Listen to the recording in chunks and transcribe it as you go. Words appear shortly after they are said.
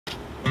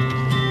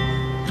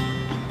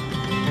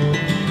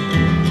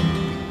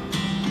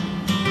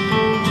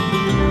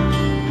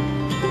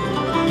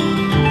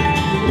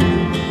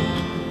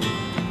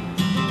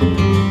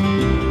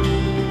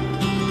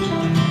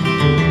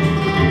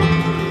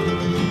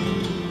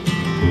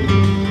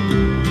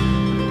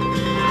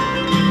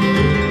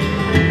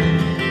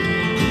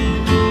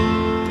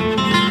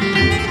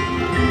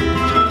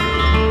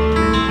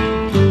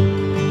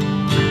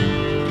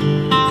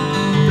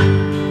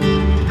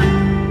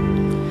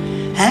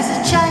As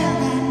a child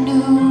I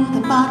knew the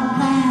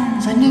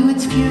Bottomlands, I knew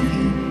its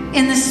fury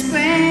in the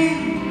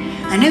spring,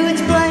 I knew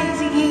its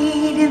blazing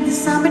heat in the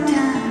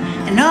summertime,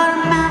 and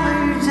autumn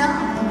mallards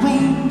on the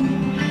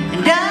wing.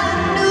 And I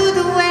knew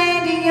the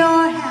way to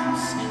your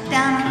house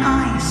down an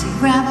icy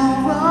gravel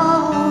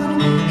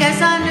road. Yes,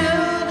 I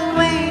knew the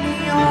way to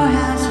your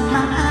house with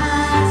my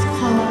eyes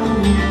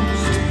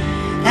closed.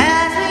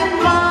 As we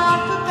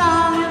walked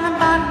along in the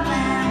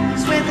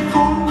Bottomlands where the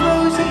corn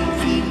grows 8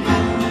 feet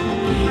high,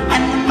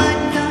 and the mud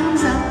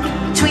comes up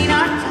between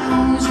our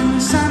toes, and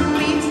the sun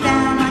beats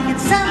down like it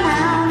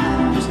somehow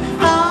knows,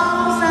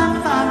 falls not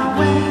far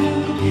away.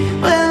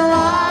 We'll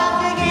walk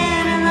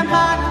again in the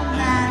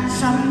Bottomlands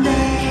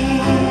someday.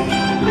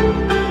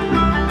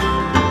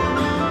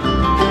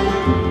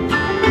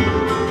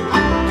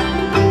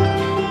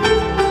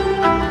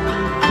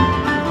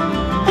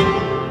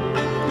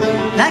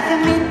 Like a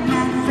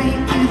midnight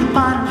freight through the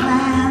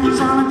Bottomlands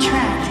on a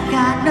track to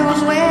God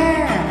knows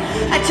where,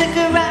 I took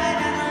a ride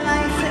on a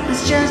life that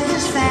was just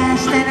as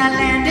fast, and I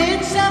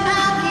landed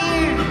somehow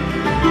here.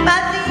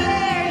 But the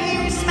air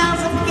here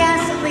smells of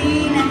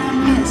gasoline, and I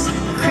miss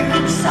the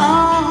cricket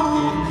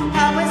song.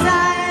 How was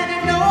I to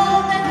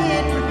know that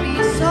it would be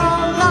so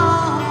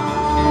long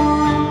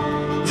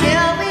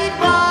till we'd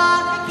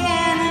walk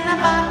again in the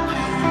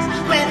Bottomlands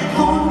where the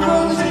corn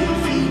grows 8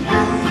 feet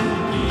high,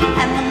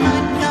 and the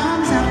mud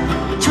comes up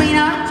between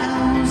our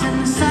toes, and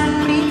the sun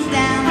beats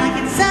down like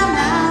it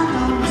somehow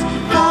knows,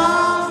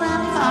 falls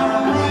not far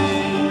away.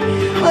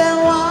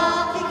 We'll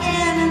walk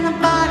again in the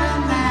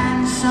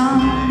Bottomlands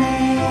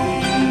someday.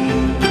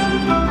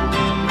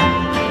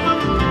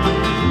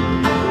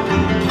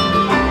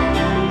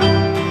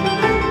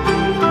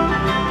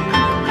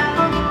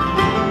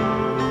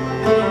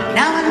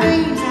 Now in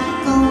dreams I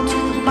go to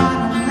the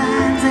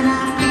Bottomlands, and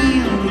I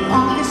feel the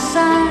August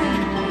sun,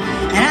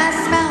 and I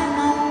smell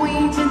long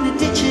weeds in the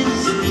ditches,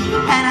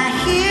 and I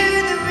hear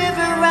the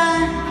river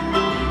run,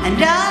 and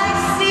I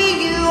see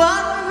you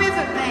on the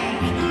riverbank,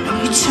 and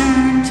you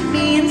turn to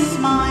me and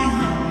smile.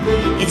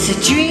 It's a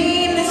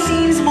dream that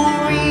seems more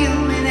real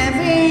with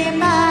every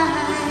mile,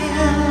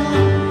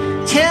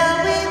 till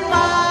we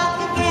walk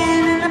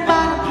again in the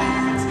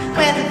Bottomlands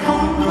where the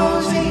corn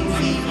grows 8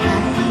 feet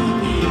high,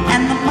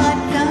 and the mud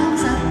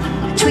comes up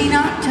between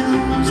our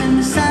toes, and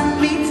the sun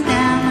beats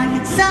down like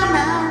it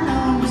somehow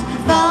knows,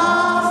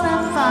 falls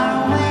not far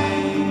away.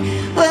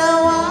 We'll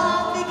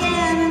walk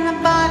again in the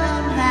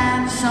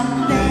Bottomlands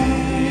someday.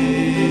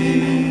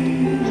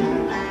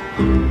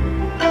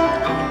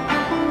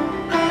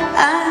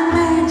 I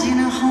imagine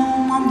a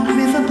home on the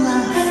river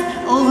bluff,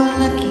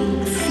 overlooking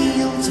the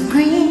fields of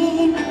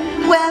green,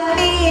 where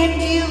me and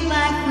you,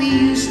 like we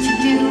used to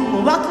do,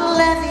 will walk the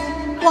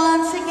levee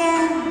once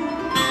again.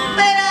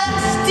 But I'm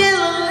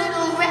still a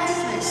little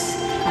restless,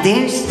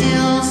 there's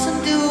still some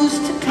dues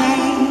to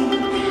pay.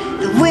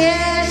 The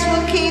wish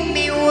will keep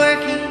me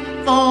working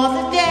for the